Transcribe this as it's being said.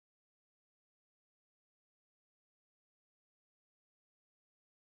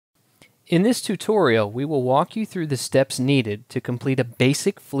In this tutorial, we will walk you through the steps needed to complete a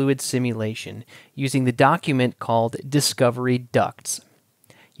basic fluid simulation using the document called Disicovery Ducts.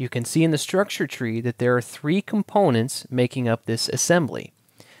 You can see in the structure tree that there are 3 components making up this assembly.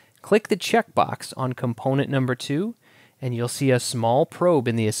 Click the checkbox on component number 2, and you'll see a small probe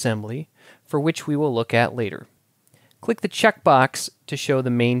in the assembly, for which we will look at later. Click the checkbox to show the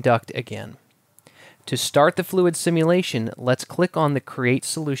main duct again. To start the fluid simulation, let's click on the Create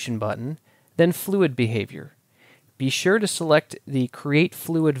Solution button, then Fluid Behavior. Be sure to select the Create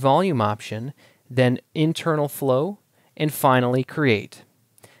Fluid Volume option, then Internal Flow, and finally Create.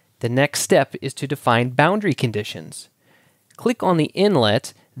 The next step is to define boundary conditions. Click on the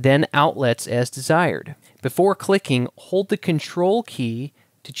inlet, then outlets as desired. Before clicking, hold the Control key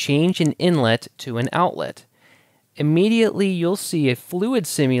to change an inlet to an outlet. Immediately, you'll see a fluid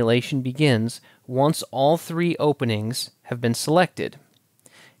simulation begins once all 3 openings have been selected.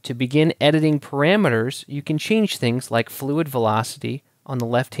 To begin editing parameters, you can change things like fluid velocity on the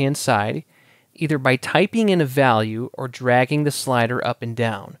left-hand side, either by typing in a value or dragging the slider up and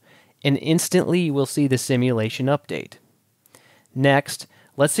down, and instantly you will see the simulation update. Next,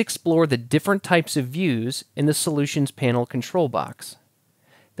 let's explore the different types of views in the Solutions panel control box.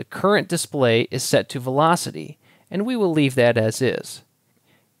 The current display is set to velocity, and we will leave that as is.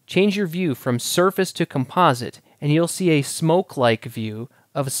 Change your view from surface to composite, and you'll see a smoke-like view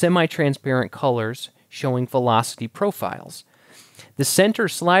of semi-transparent colors showing velocity profiles. The center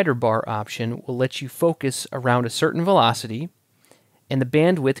slider bar option will let you focus around a certain velocity, and the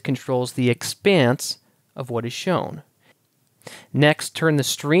bandwidth controls the expanse of what is shown. Next, turn the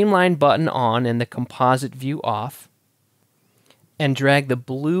Streamline button on and the composite view off, and drag the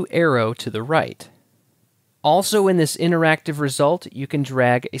blue arrow to the right. Also in this interactive result, you can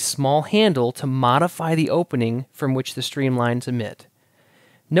drag a small handle to modify the opening from which the streamlines emit.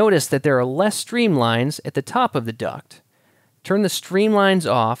 Notice that there are less streamlines at the top of the duct. Turn the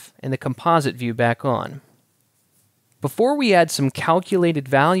streamlines off and the composite view back on. Before we add some calculated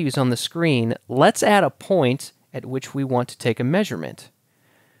values on the screen, let's add a point at which we want to take a measurement.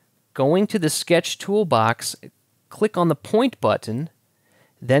 Going to the Sketch toolbox, click on the Point button,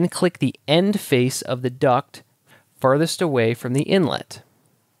 then click the end face of the duct farthest away from the inlet.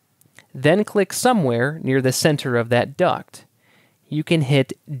 Then click somewhere near the center of that duct. You can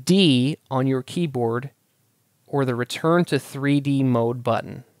hit D on your keyboard or the Return to 3D Mode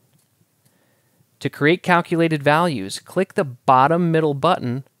button. To create calculated values, click the bottom middle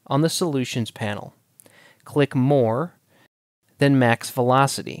button on the Solutions panel. Click More, then Max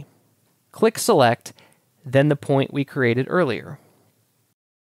Velocity. Click Select, then the point we created earlier.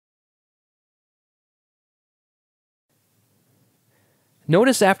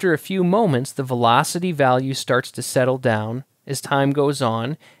 Notice after a few moments the velocity value starts to settle down as time goes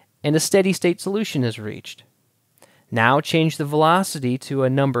on and a steady state solution is reached. Now change the velocity to a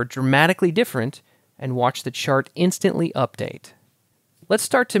number dramatically different and watch the chart instantly update. Let's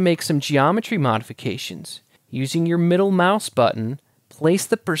start to make some geometry modifications. Using your middle mouse button, place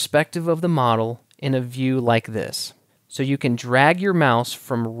the perspective of the model in a view like this. So you can drag your mouse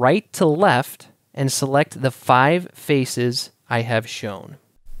from right to left and select the 5 faces I have shown.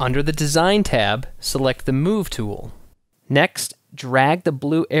 Under the Design tab, select the Move tool. Next, drag the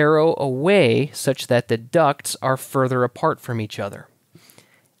blue arrow away such that the ducts are further apart from each other.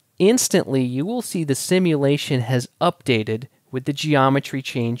 Instantly, you will see the simulation has updated with the geometry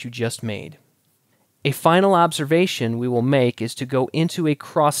change you just made. A final observation we will make is to go into a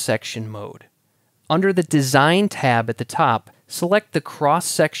cross-section mode. Under the Design tab at the top, select the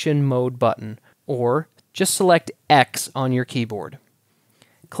Cross-Section Mode button, or just select X on your keyboard.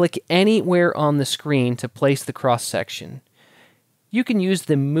 Click anywhere on the screen to place the cross-section. You can use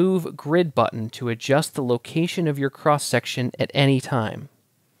the Move Grid button to adjust the location of your cross-section at any time.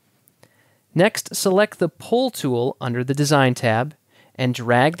 Next, select the Pull tool under the Design tab and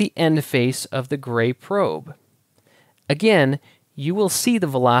drag the end face of the gray probe. Again, you will see the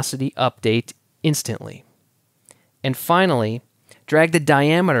velocity update instantly. And finally, drag the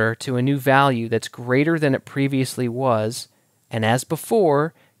diameter to a new value that's greater than it previously was, and as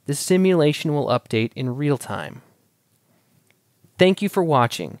before, the simulation will update in real time. Thank you for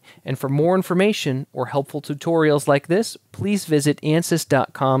watching, and for more information or helpful tutorials like this, please visit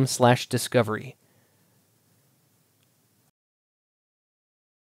ansys.com/discovery.